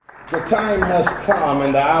The time has come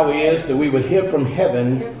and the hour is that we would hear from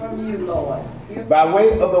heaven Hear from you, Lord. by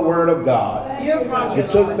way of the word of God. Hear from you, It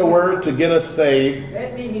took Lord. the word to get us saved,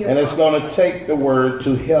 Let me hear and it's from going to take the word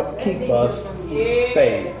to help keep us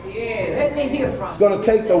saved. you. Let me hear from It's going to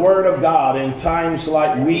take the word of God in times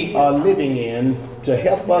like we are living in to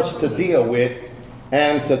help us to deal with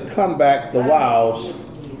and to combat the wiles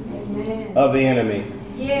of the enemy.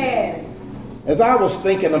 you. Yes. As I was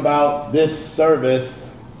thinking about this service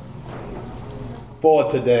for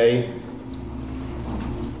today,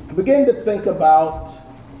 I began to think about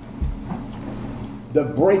the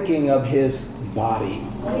breaking of his body.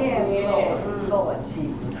 Yes, Lord. Lord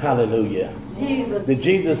Jesus. Hallelujah. Jesus. That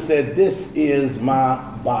Jesus said, "This is my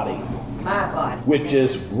body, My body. which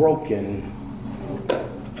is broken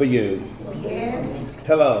for you." Yes.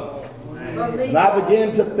 Hello. For me, And I Lord.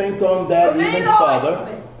 began to think on that For me, even Lord. further.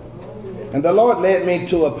 And the Lord led me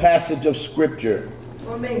to a passage of scripture.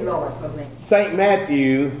 For me, Lord. For me. St.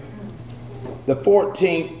 Matthew, the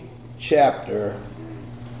 14th chapter.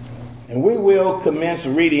 And we will commence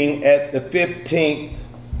reading at the 15th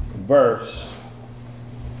verse.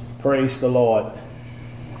 Praise the Lord.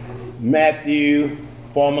 Matthew,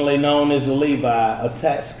 formerly known as Levi, a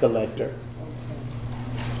tax collector,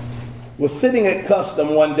 was sitting at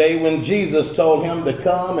custom one day when Jesus told him to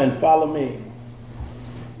come and follow me.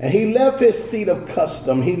 And he left his seat of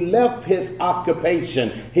custom. He left his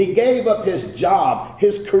occupation. He gave up his job,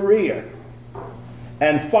 his career,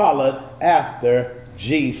 and followed after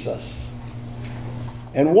Jesus.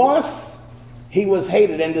 And once he was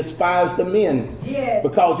hated and despised of men Yes.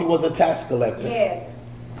 because he was a tax collector. Yes.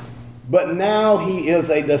 But now he is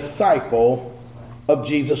a disciple of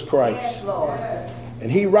Jesus Yes, Christ. Lord.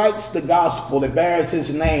 And he writes the gospel that bears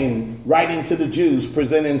his name, writing to the Jews,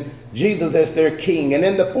 presenting Jesus as their king. And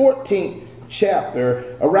in the 14th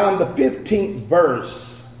chapter, around the 15th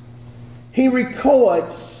verse, he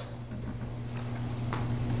records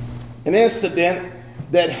an incident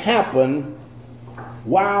that happened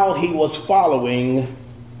while he was following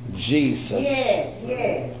Jesus. Yes.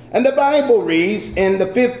 Yes. And the Bible reads in the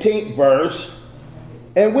 15th verse,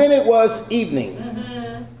 "And when it was evening,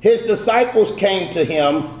 his disciples came to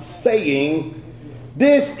him, saying,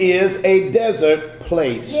 'This is a desert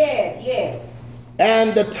place, Yes. Yes.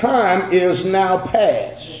 and the time is now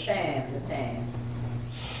past. The time. The time.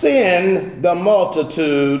 Send the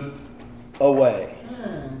multitude away.'"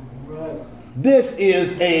 This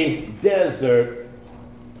is a desert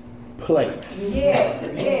place. Yes.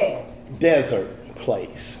 Yes. Desert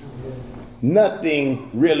place. Nothing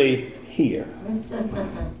really here.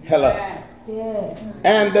 Hello.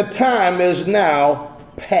 And the time is now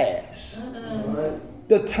past.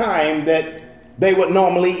 The time that they would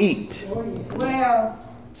normally eat. Well.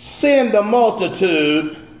 Send the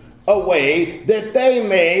multitude away that they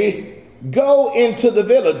may go into the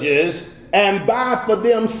villages and buy for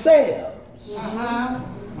themselves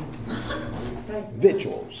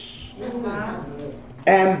victuals.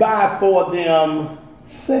 And buy for themselves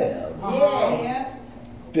Yes.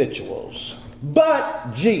 victuals.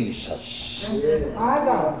 But Jesus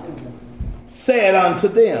said unto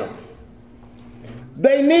them,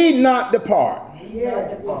 "They need not depart.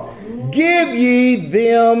 Give ye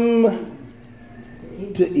them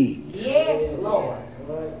to eat." Yes, Lord.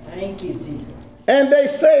 Thank you, Jesus. And they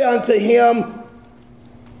say unto him,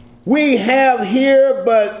 "We have here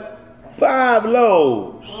but 5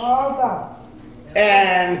 loaves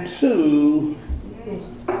and 2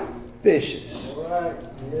 fishes.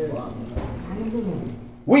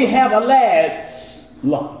 We have a lad's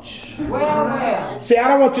lunch." Well. See, I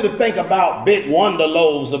don't want you to think about big wonder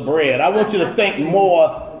loaves of bread. I want you to think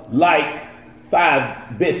more like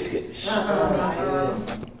 5 biscuits.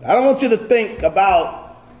 I don't want you to think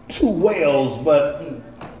about 2 whales, but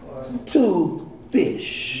 2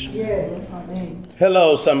 fish.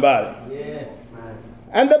 Hello, somebody.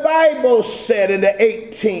 And the Bible said in the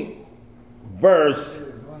 18th verse,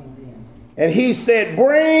 and he said,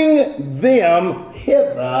 "Bring them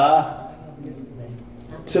hither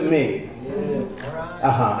to me."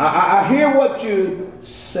 I hear what you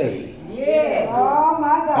say. Yes.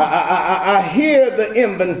 I hear the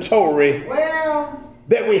inventory Well.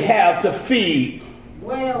 that we have to feed.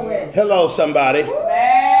 Well. Hello, somebody.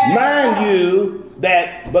 Mind you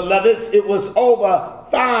that, beloveds, it was over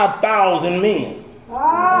 5,000 men.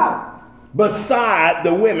 Beside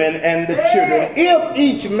the women and the children. If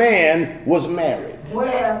each man was married,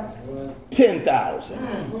 Well. 10,000.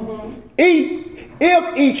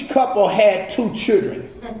 If each couple had 2 children,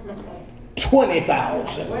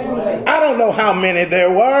 20,000. I don't know how many there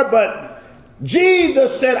were, but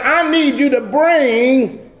Jesus said, "I need you to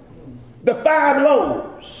bring the 5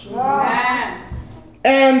 loaves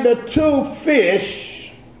and the 2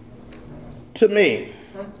 fish to me.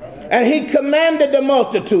 And he commanded the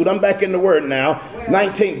multitude, I'm back in the word now,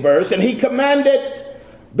 19th verse, and he commanded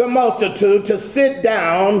the multitude to sit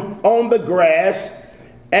down on the grass,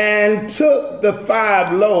 and took the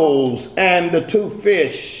 5 loaves and the 2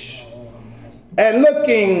 fish, and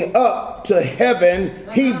looking up to heaven,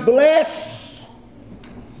 he blessed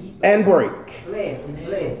and brake. Bless.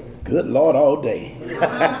 Good Lord, all day.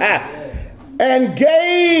 And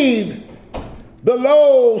gave the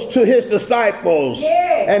loaves to his disciples,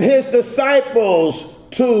 and his disciples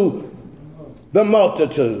to the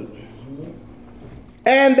multitude.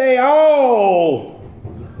 And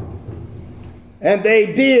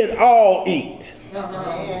they did all eat,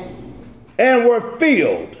 and were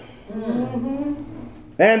filled.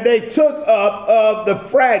 And they took up of the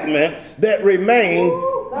fragments that remained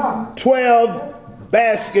 12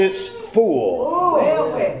 baskets full.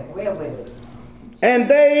 Well. And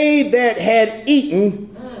they that had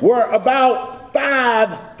eaten were about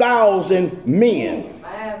 5,000 men,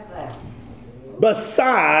 5,000.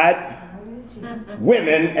 beside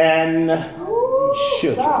women and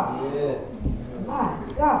children.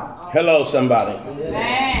 Hello, somebody. From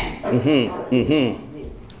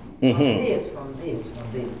this.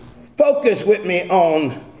 Focus with me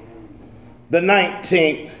on the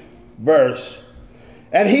 19th verse.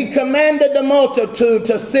 And he commanded the multitude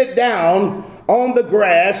to sit down on the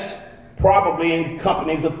grass, probably in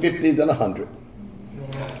companies of 50s and 100,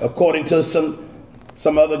 according to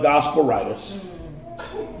some other gospel writers.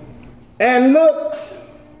 And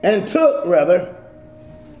took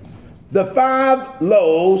the 5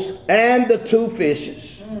 loaves and the 2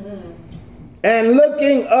 fishes, and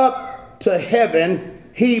looking up to heaven,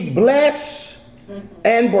 he blessed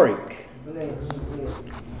and brake.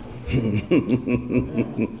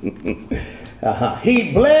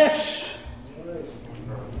 He blessed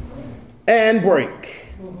and brake,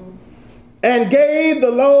 and gave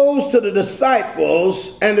the loaves to the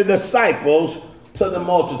disciples, and the disciples to the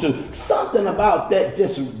multitude. Something about that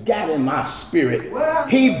just got in my spirit.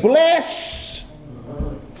 He blessed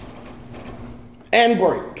and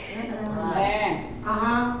brake.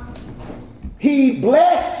 He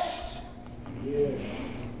blessed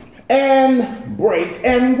and brake,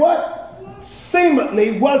 and what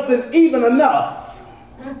seemingly wasn't even enough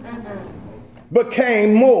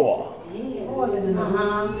became more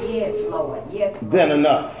Yes, Lord. Yes, than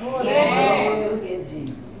enough. Yes.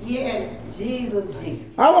 Yes. Jesus.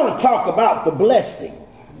 I want to talk about the blessing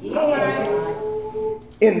Yes.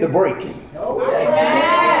 in the breaking.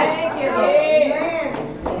 Thank you,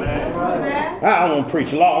 I don't want to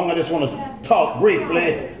preach long. I just want to talk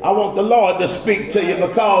briefly. I want the Lord to speak to you,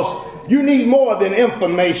 because you need more than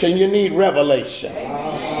information. You need revelation.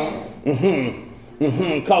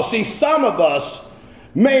 Because see, some of us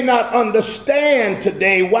may not understand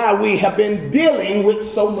today why we have been dealing with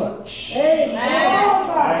so much.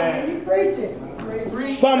 Amen. You preaching.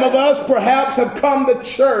 Some of us perhaps have come to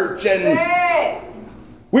church and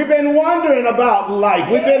we've been wondering about life.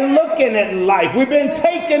 We've been looking at life. We've been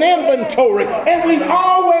taking inventory, and we've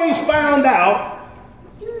always found out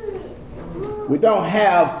we don't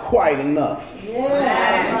have quite enough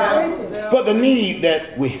for the need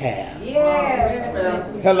that we have.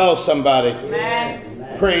 Hello, somebody.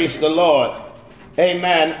 Praise the Lord.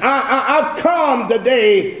 Amen. I've come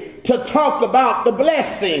today to talk about the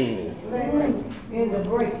blessing In the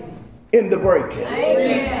breaking. in the breaking.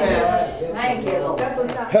 Thank you, Lord.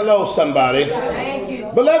 Hello, somebody. Thank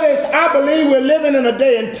you. Beloveds, I believe we're living in a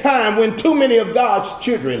day and time when too many of God's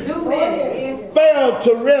children Too many. Yes. fail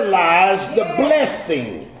to realize the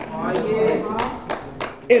blessing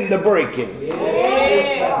in the breaking.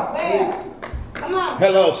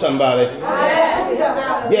 Hello, somebody.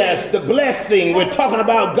 Yes, the blessing. We're talking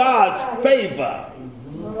about God's favor,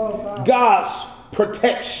 God's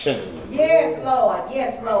protection, Yes, Lord.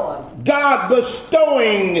 Yes, Lord. God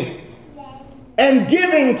bestowing and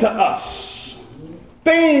giving to us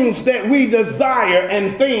things that we desire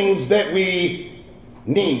and things that we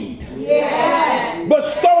need. Yes.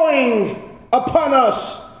 Bestowing upon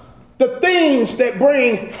us the things that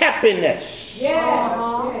bring happiness.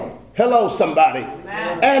 Yes. Hello, somebody.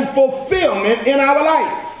 And fulfillment in our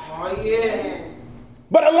life. Oh, yes.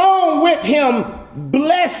 But along with him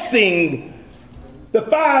blessing the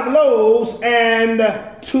 5 loaves and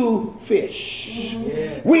 2 fish,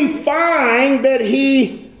 we find that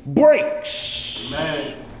he breaks.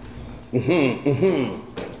 In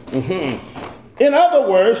other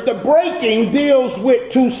words, the breaking deals with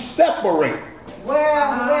to separate,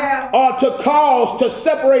 Well. or to cause to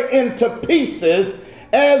separate into pieces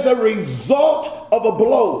as a result of a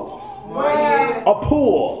blow, Where? a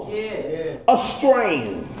pull, Yes. a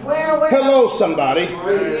strain. Where? Hello, somebody.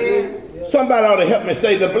 Yes. Somebody ought to help me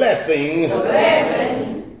say the blessing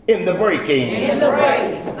Blessing in the breaking. in the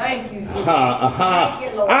break. Thank you, Jesus. Thank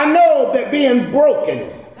you, Lord. I know that being broken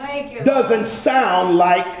Thank you. doesn't sound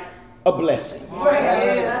like a blessing.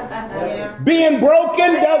 Where? Being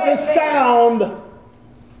broken doesn't sound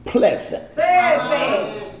pleasant.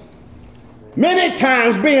 Say. Many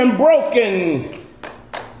times being broken,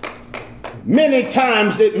 many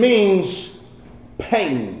times it means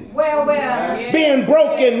pain. Where? Being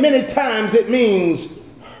broken, many times it means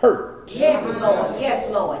hurt. Yes, Lord. Yes,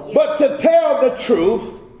 Lord. Yes. But to tell the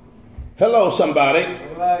truth, hello, somebody,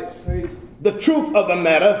 Right. Preach. the truth of the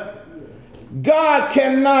matter, God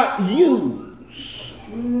cannot use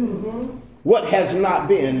what has not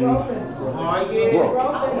been broken.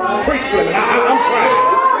 Preach for me. I'm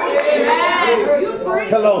trying.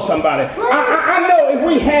 Hello, somebody. I know if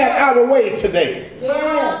we had our way today,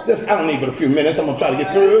 just I don't need but a few minutes. I'm gonna try to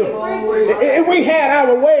get through. If we had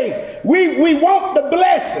our way, we want the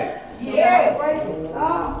blessing, Yeah.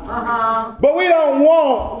 but we don't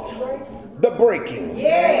want the breaking.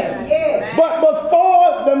 Yeah. But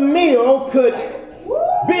before the meal could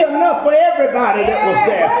be enough for everybody that was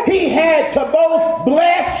there, he had to both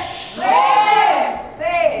bless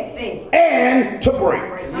Say. and to break.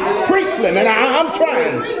 Preach for me. And I'm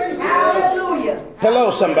trying. Hallelujah.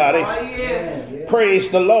 Hello, somebody. Yes. Praise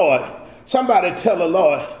the Lord. Somebody tell the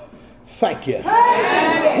Lord, thank you.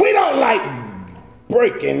 We don't like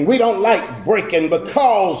breaking. We don't like breaking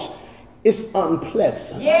because it's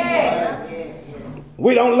unpleasant. Yes.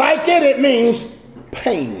 We don't like it. It means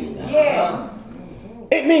pain. Yes.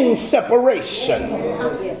 It means separation.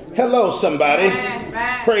 Yes. Hello, somebody.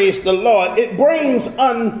 Praise the Lord. It brings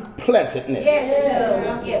unpleasantness. Yes,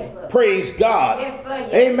 sir. Yes, sir. Praise God. Yes, sir.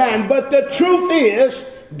 Yes, Amen. But the truth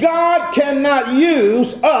is, God cannot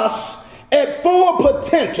use us at full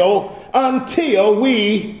potential until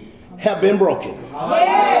we have been broken.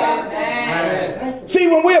 Yes. See,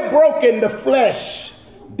 when we're broken, the flesh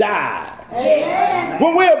dies.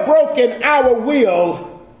 When we're broken, our will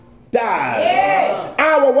dies. Yes.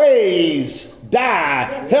 Our ways die.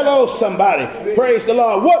 Hello, somebody. Praise the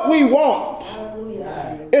Lord. What we want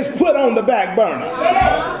is put on the back burner.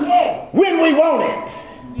 Yes. When we want it,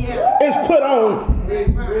 it's put on.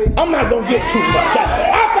 I'm not going to get too much.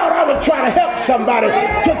 I thought I would try to help somebody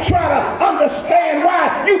to try to understand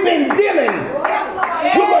why you've been dealing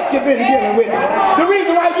with what you've been dealing with. The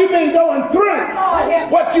reason why you've been going through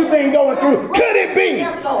what you've been going through. Could it be?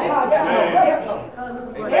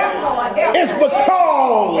 It's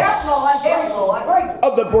because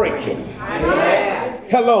of the breaking.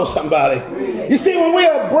 Hello, somebody. You see, when we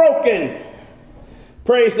are broken,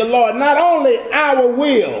 praise the Lord, not only our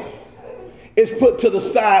will is put to the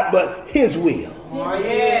side, but his will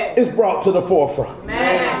is brought to the forefront.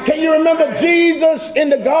 Can you remember Jesus in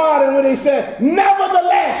the garden when he said,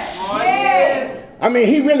 nevertheless? I mean,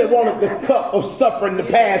 he really wanted the cup of suffering to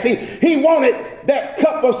pass. He wanted that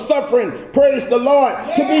cup of suffering, praise the Lord,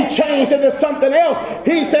 to be changed into something else.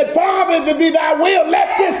 He said, Father, if it be thy will,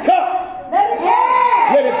 let this cup,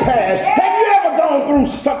 let it pass. Have you ever gone through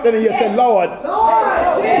something and you said, Lord,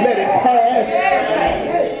 let it pass?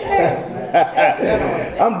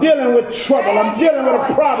 I'm dealing with trouble. I'm dealing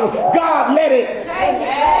with a problem. God, let it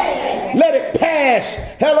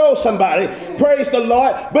pass. Hello, somebody. Praise the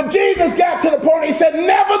Lord. But Jesus got to the point, he said,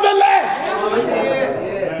 nevertheless,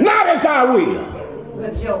 not as I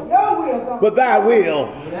will, but thy will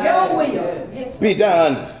be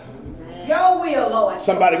done. Your will, Lord.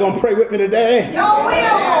 Somebody gonna pray with me today? Your will,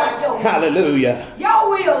 Lord. Your will. Hallelujah. Your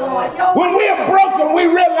will, Lord. Your When will. we are broken, we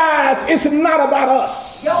realize it's not about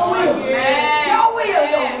us. Your will. Your will. Your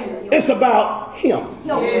will. It's about him.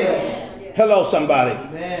 Your will. Hello, somebody.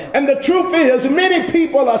 And the truth is, many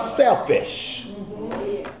people are selfish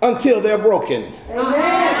until they're broken.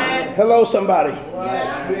 Hello, somebody.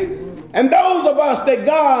 And those of us that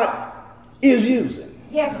God is using,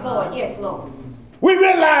 Yes, Lord. Yes, Lord. we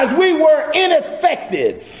realize we were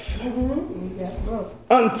ineffective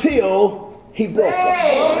until he broke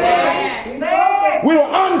us. We were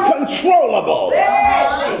uncontrollable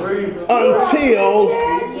until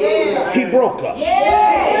he broke us.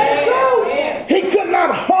 He could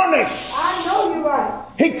not harness.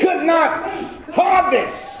 He could not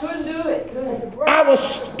harvest Couldn't do it. our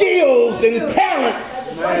skills and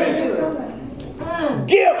talents,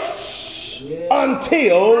 gifts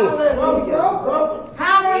until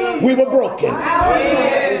Hallelujah. we were broken.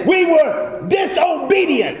 Hallelujah. We were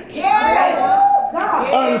disobedient Yeah.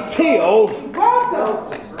 until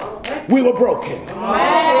we were broken.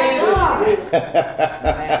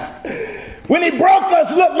 When he broke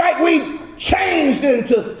us, looked like we changed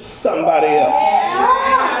into somebody else.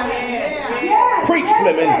 Preach,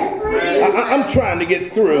 Fleming. I'm trying to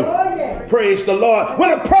get through. Praise the Lord.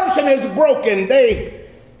 When a person is broken, they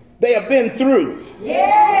have been through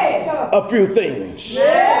a few things.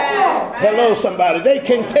 Hello, somebody. They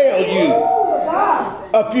can tell you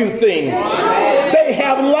a few things. They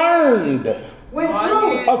have learned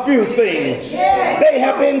a few things. They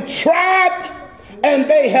have been tried and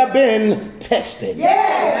they have been tested.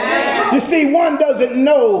 You see, one doesn't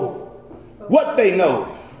know what they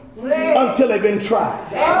know until they've been tried,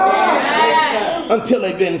 until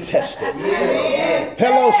they've been tested.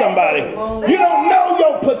 Hello, somebody. You don't know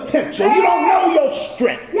your potential. You don't know your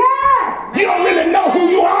strength. You don't really know who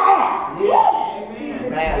you are.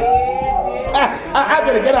 I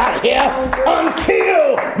gotta get out of here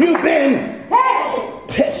until you've been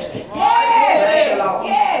tested.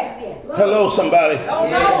 Hello, somebody.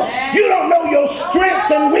 You don't know your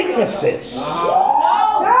strengths and weaknesses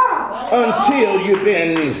until you've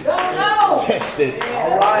been tested.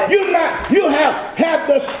 You have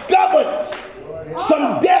discovered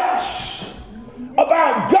some depths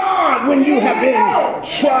about God when you have been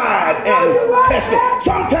tried and tested.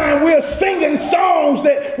 Sometimes we're singing songs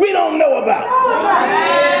that we don't know about.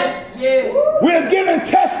 We're giving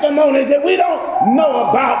testimonies that we don't know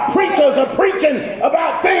about. Preachers are preaching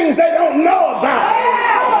about things they don't know about.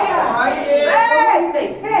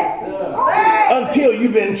 Until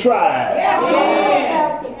you've been tried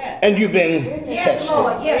and you've been tested.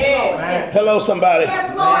 Hello, somebody.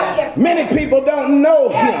 Many people don't know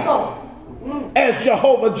him as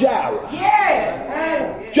Jehovah Jireh,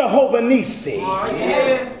 Jehovah Nissi,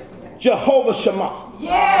 Jehovah Shammah,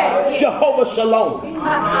 Jehovah Shalom.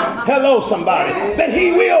 Hello, somebody. That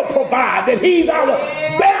he will provide, that he's our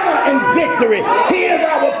banner in victory. He is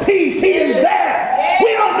our peace. He is there.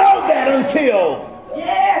 We don't know that until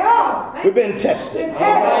we've been tested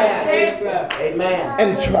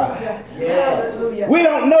and tried. We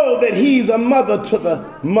don't know that he's a mother to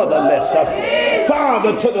the motherless, a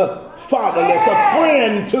father to the fatherless, a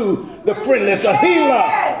friend to the friendless, a healer,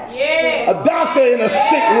 a doctor in a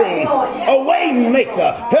sick room, a way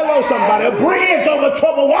maker. Hello, somebody. A bridge over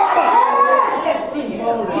troubled water.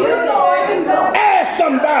 Ask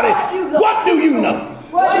somebody, what do you know?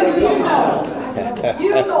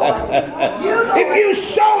 If you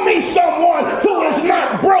show me someone who is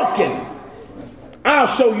not broken, I'll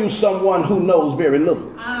show you someone who knows very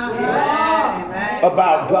little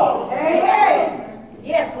about God.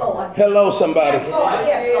 Yes, Lord. Hello, somebody. Yes, Lord.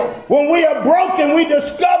 Yes, Lord. When we are broken, we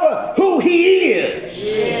discover who he is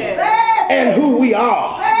and who we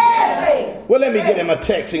are. Well, let me get him a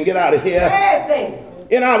text and get out of here.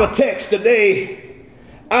 In our text today,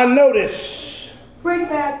 I notice,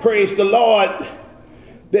 praise the Lord,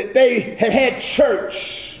 that they had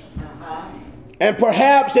church, and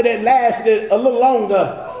perhaps it had lasted a little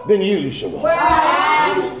longer than usual.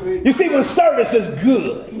 You see, when service is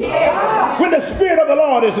good, when the Spirit of the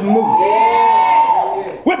Lord is moving,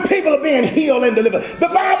 when people are being healed and delivered, the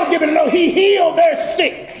Bible gives to know he healed their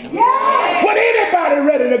sick. Was anybody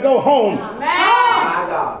ready to go home?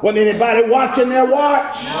 Wasn't anybody watching their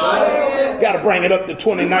watch? Got to bring it up to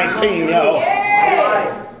 2019, y'all.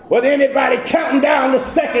 Was anybody counting down the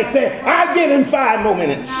seconds saying, I'll give him 5 more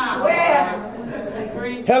minutes?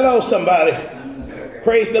 Hello, somebody.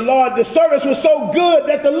 Praise the Lord. The service was so good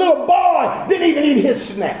that the little boy didn't even eat his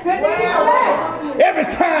snack. Every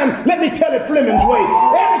time, let me tell it Fleming's way,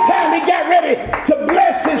 every time he got ready to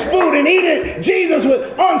bless his food and eat it, Jesus would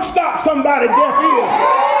unstop somebody's deaf ears.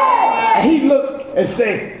 And he looked and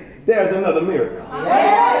said, there's another miracle.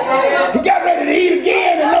 He got ready to eat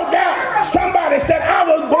again, and no doubt somebody said, I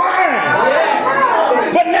was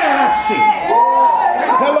blind, but now I see.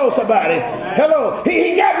 Hello, somebody. Hello.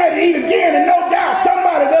 He got ready to eat again, and no doubt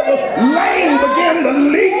somebody that was lame began to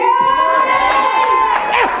leap.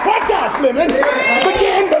 Watch out, Fleming.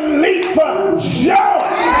 Began to leap for joy.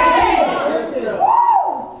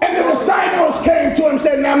 And the disciples came to him and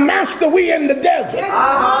said, now, Master, we in the desert.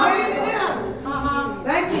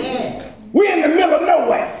 We're in the middle of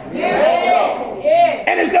nowhere.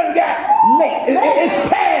 And it's done got late. It's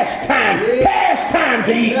past time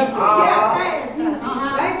to eat.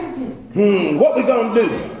 What we gonna do?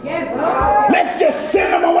 Let's just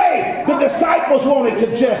send them away. The disciples wanted to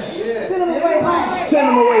just send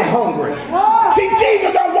them away hungry. See,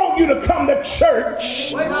 Jesus don't want you to come to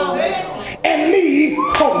church and leave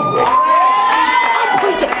hungry.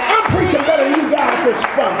 I'm preaching better than you guys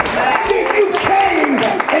respond. See, if you came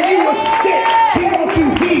and you were sick, he wants you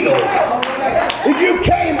healed. If you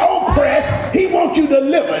came oppressed,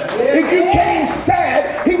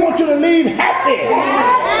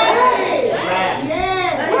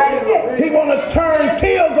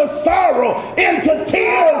 into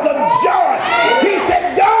tears of joy. He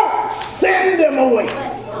said, don't send them away.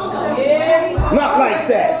 Not like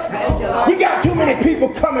that. We got too many people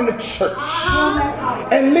coming to church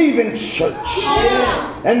and leaving church.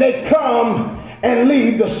 And they come and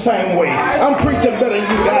leave the same way. I'm preaching better than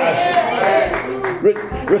you guys.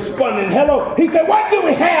 Responding, hello. He said, what do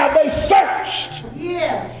we have? They searched.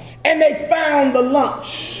 And they found the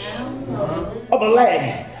lunch of a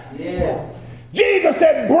lad. Jesus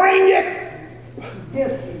said, bring it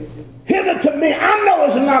hither to me. I know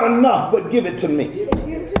it's not enough, but give it to me.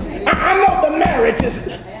 I know the marriage is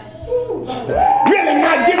really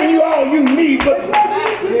not giving you all you need, but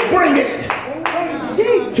bring it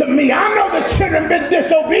to me. I know the children been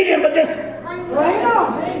disobedient, but just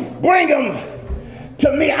bring them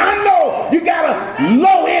to me. I know you got a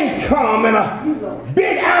low income and a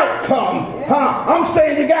big outcome. I'm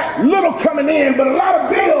saying you got little coming in, but a lot of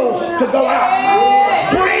bills to go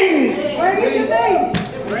out. Bring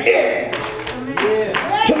it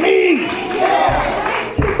to me.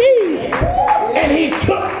 And he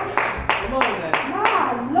took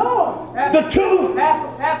the 2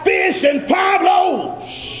 fish and 5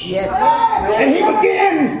 loaves. And he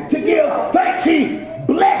began to give thanks. He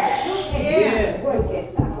blessed.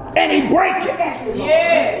 And he break it.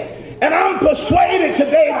 And I'm persuaded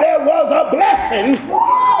today there was a blessing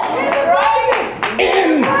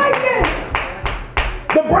in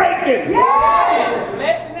the breaking.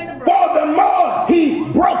 For the more he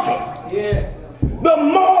broke it, the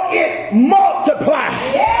more it multiplied.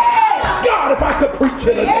 God, if I could preach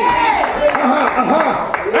it today.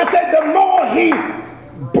 I said the more he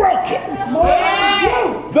broke it,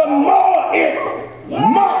 the more it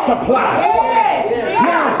multiplied.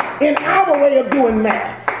 Now, in our way of doing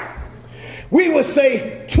math, we would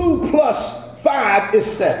say 2 plus 5 is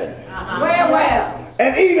 7. Well.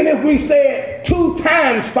 And even if we said 2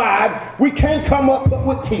 times 5, we can't come up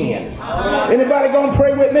with 10. Anybody gonna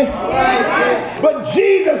pray with me? But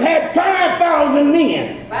Jesus had 5,000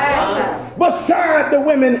 men beside the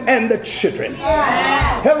women and the children.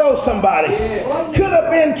 Hello, somebody. Could have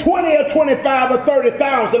been 20 or 25 or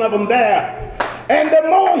 30,000 of them there. And the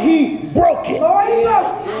more he broke it.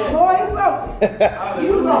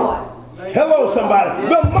 Hello, somebody.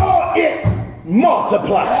 The more it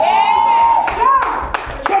multiplied.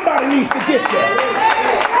 Somebody needs to get that.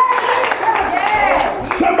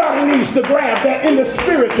 Somebody needs to grab that in the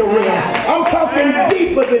spiritual realm. I'm talking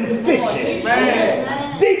deeper than fishing,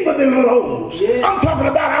 deeper than loaves. I'm talking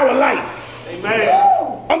about our life.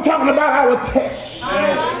 I'm talking about our tests.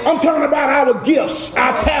 I'm talking about our gifts,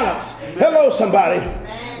 our talents. Hello, somebody.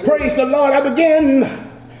 Praise the Lord. I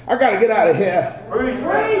got to get out of here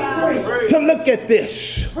to look at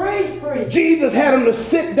this. Jesus had him to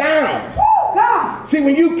sit down. See,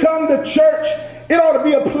 when you come to church, it ought to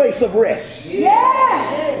be a place of rest.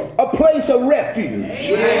 A place of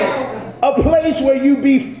refuge. A place where you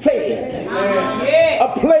be fed. A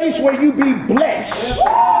place where you be blessed.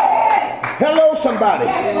 Hello, somebody.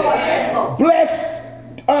 Blessed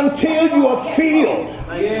until you are filled.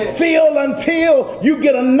 Filled until you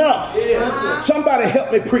get enough. Somebody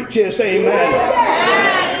help me preach here. Say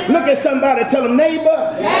amen. Look at somebody. Tell them,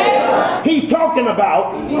 neighbor. He's talking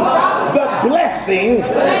about the blessing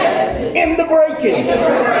in the breaking.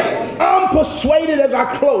 I'm persuaded as I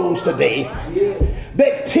close today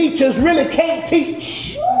that teachers really can't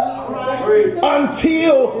teach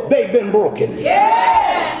until they've been broken.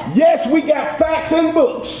 Yes, we got facts and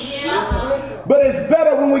books, but it's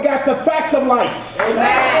better when we got the facts of life.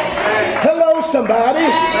 Hello, somebody.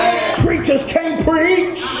 Preachers can't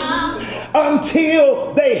preach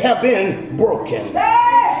until they have been broken.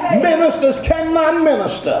 Ministers cannot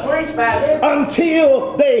minister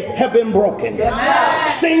until they have been broken.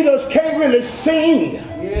 Singers can't really sing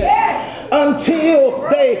until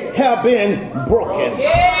they have been broken.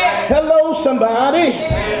 Hello, somebody.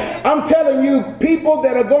 I'm telling you, people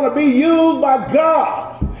that are going to be used by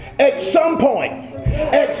God at some point,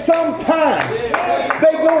 at some time,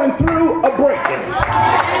 they're going through a breaking.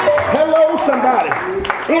 Hello, somebody.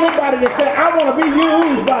 Anybody that said, I want to be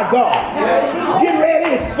used by God, get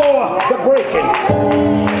ready for the breaking.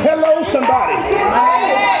 Hello, somebody.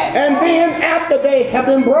 And then after they have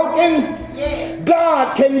been broken,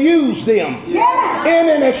 God can use them in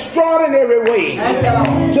an extraordinary way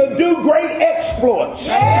to do great exploits.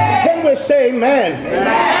 Can we say amen?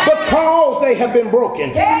 Because they have been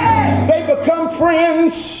broken. They become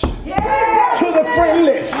friends to the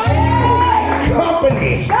friendless,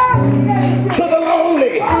 company to the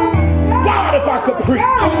lonely. God, if I could preach,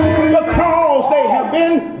 because because they have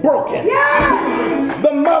been broken.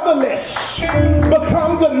 The motherless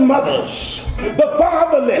become good mothers. The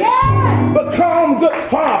fatherless become good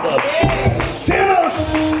fathers.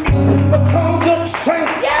 Sinners become good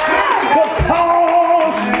saints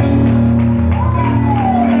because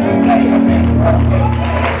they have been broken.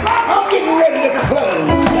 I'm getting ready to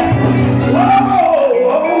close. Whoa!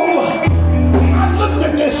 I looked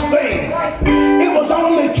at this thing. It was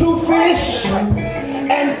only 2 fish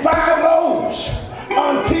and 5 loaves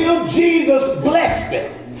until Jesus blessed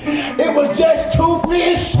it. It was just 2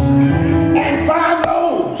 fish and 5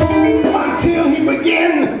 loaves until he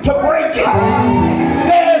began to break it.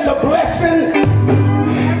 There's a blessing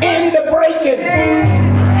in the breaking.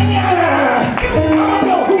 I don't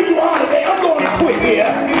know who you are today. I'm going to quit here. I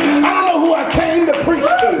don't know who I came to preach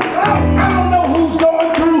to. I don't know who's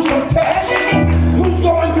going through some tests, who's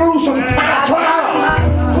going through some trials,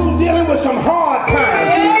 who's dealing with some hard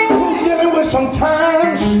times, who's dealing with some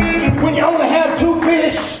times when you only have 2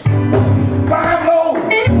 fish, 5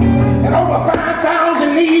 loaves, and over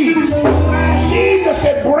 5,000 needs. Jesus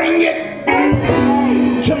said, bring it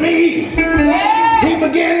to me. He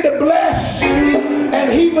began to bless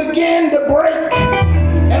and he began to break.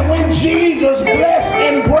 And when Jesus bless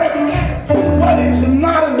and break, what is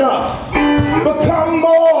not enough become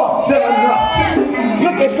more than enough.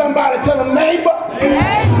 Look at somebody, tell them, neighbor,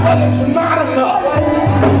 what is not enough